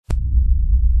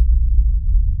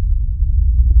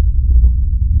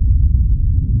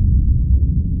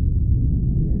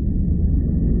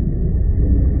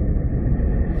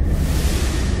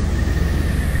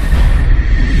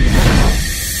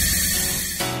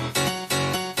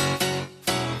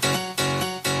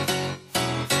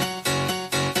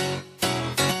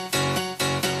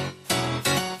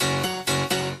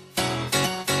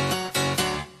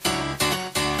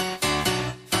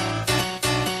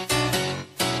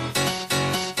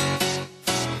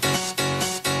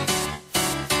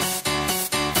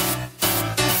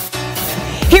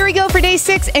day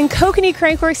 6, and Kokanee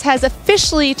Crankworx has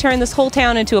officially turned this whole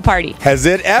town into a party. Has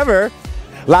it ever?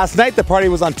 Last night the party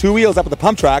was on 2 wheels up at the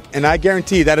pump track, and I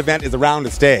guarantee that event is around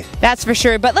to stay. That's for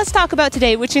sure, but let's talk about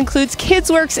today, which includes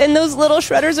Kidsworks, and those little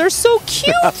shredders are so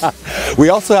cute. We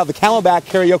also have the Camelback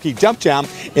Karaoke Jump Jam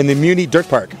in the Muni Dirt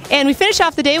Park. And we finish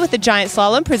off the day with the Giant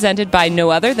Slalom presented by no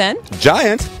other than...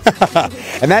 Giant?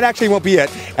 And that actually won't be it,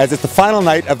 as it's the final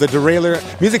night of the Derailer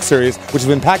music series, which has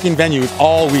been packing venues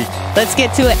all week. Let's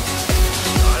get to it.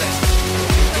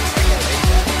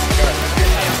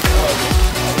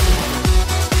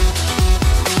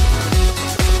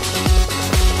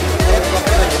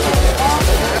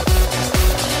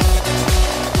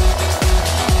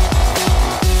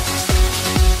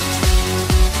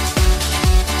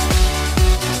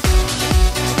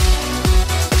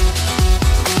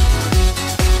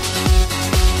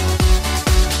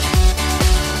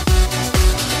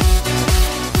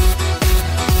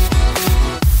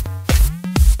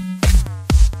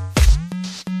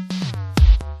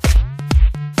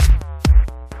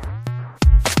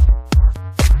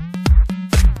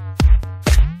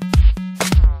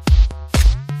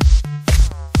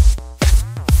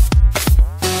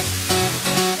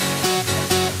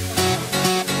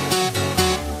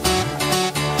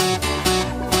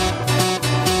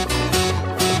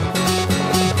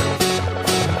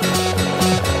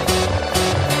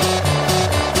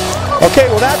 Okay,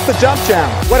 well that's the Jump Jam.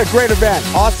 What a great event.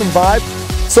 Awesome vibe.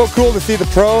 So cool to see the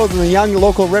pros and the young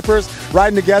local rippers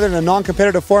riding together in a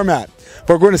non-competitive format.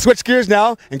 But we're going to switch gears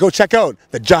now and go check out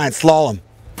the Giant Slalom.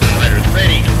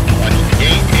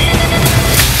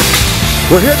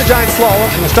 We're here at the Giant Slalom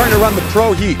and we're starting to run the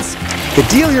pro heats. The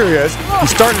deal here is you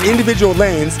start in individual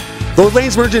lanes. Those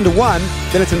lanes merge into one,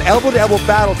 then it's an elbow-to-elbow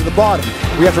battle to the bottom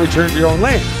where you have to return to your own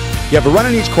lane. You have a run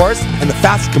in each course, and the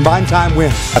fastest combined time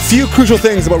wins. A few crucial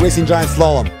things about racing Giant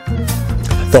Slalom.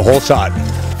 The whole shot.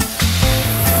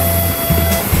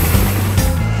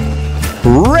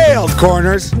 Railed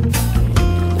corners.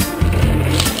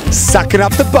 Sucking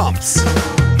up the bumps.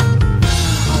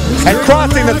 And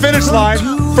crossing the finish line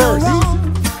first.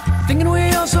 Thinking we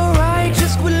are so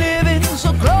righteous, we're living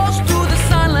so close to the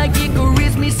sun, like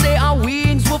Icarus, me say our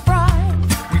wings will fly.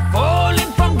 We falling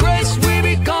from grace, we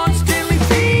be constantly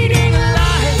feeding alive.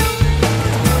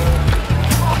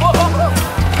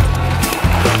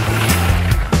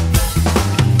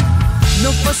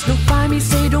 No fuss, no fight, me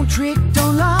say don't trick,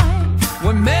 don't lie.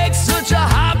 What makes such a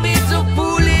habit of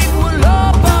fooling? We'll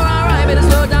all for our right, better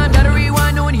slow down, gotta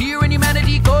rewind, no one here in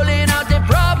humanity calling out their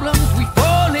problems. We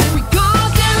falling, we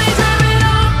constantly driving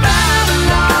on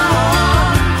Babylon.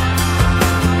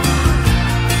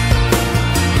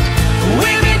 We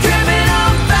be driving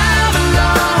on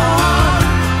Babylon.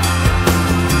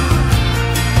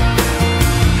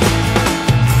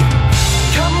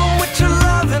 Come on with your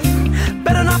loving,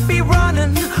 better not be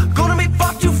running. Gonna be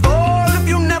far too far if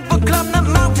you never climb that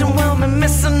mountain. Well, me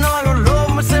missing all your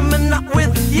love, missing me not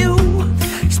with you.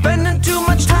 Spending too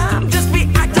much time, just be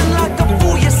acting like a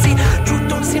fool. You see, truth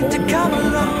don't seem to come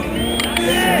along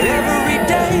every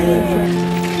day.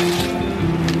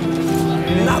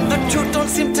 Now the truth don't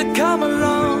seem to come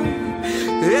along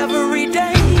every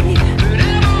day.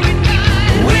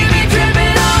 We be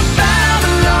dripping off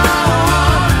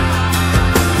Babylon.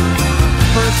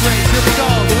 First race, here we go.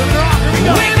 The winner off, here we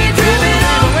go. We be dripping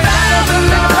off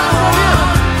Babylon.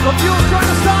 The fuel's trying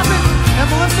to stop it, and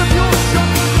Melissa Fuel's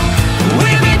trying to... We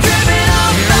be dripping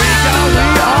off Here we go, we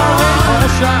are in. Full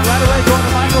shot right away, going to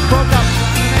Michael Prokop.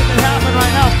 Make it happen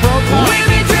right now, Prokop. We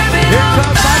be dripping Here off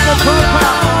comes Michael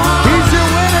Prokop. He's your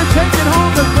winner, taking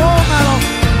home the gold medal.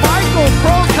 Michael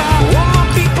Prokop.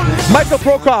 Michael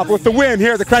Prokop with the win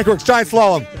here at the Crankworx Giant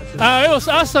Slalom. It was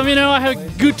awesome, you know, I had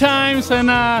good times, and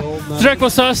the track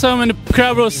was awesome, and the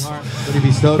crowd was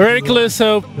ridiculous,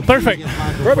 so perfect.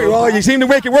 Perfect, well you seem to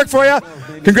make it work for you.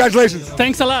 Congratulations.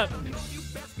 Thanks a lot.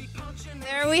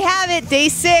 There we have it, day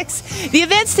 6. The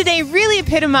events today really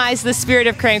epitomize the spirit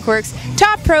of Crankworx.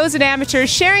 Top pros and amateurs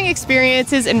sharing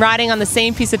experiences and riding on the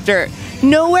same piece of dirt.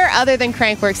 Nowhere other than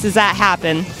Crankworx does that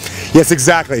happen. Yes,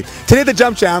 exactly. Today at the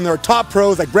Jump Jam, there are top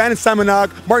pros like Brandon Simonog,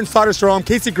 Martin Soderstrom,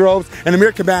 Casey Groves, and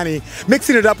Amir Kabani,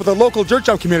 mixing it up with the local dirt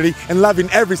jump community and loving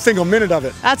every single minute of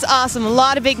it. That's awesome. A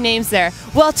lot of big names there.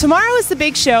 Well, tomorrow is the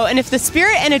big show, and if the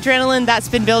spirit and adrenaline that's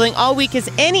been building all week is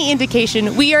any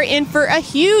indication, we are in for a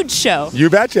huge show. You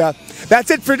betcha. That's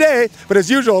it for today, but as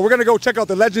usual, we're going to go check out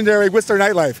the legendary Whistler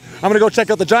nightlife. I'm going to go check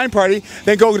out the Giant Party,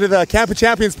 then go to the Camp of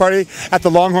Champions Party at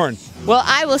the Longhorn. Well,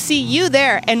 I will see you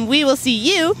there, and we will see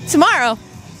you tomorrow.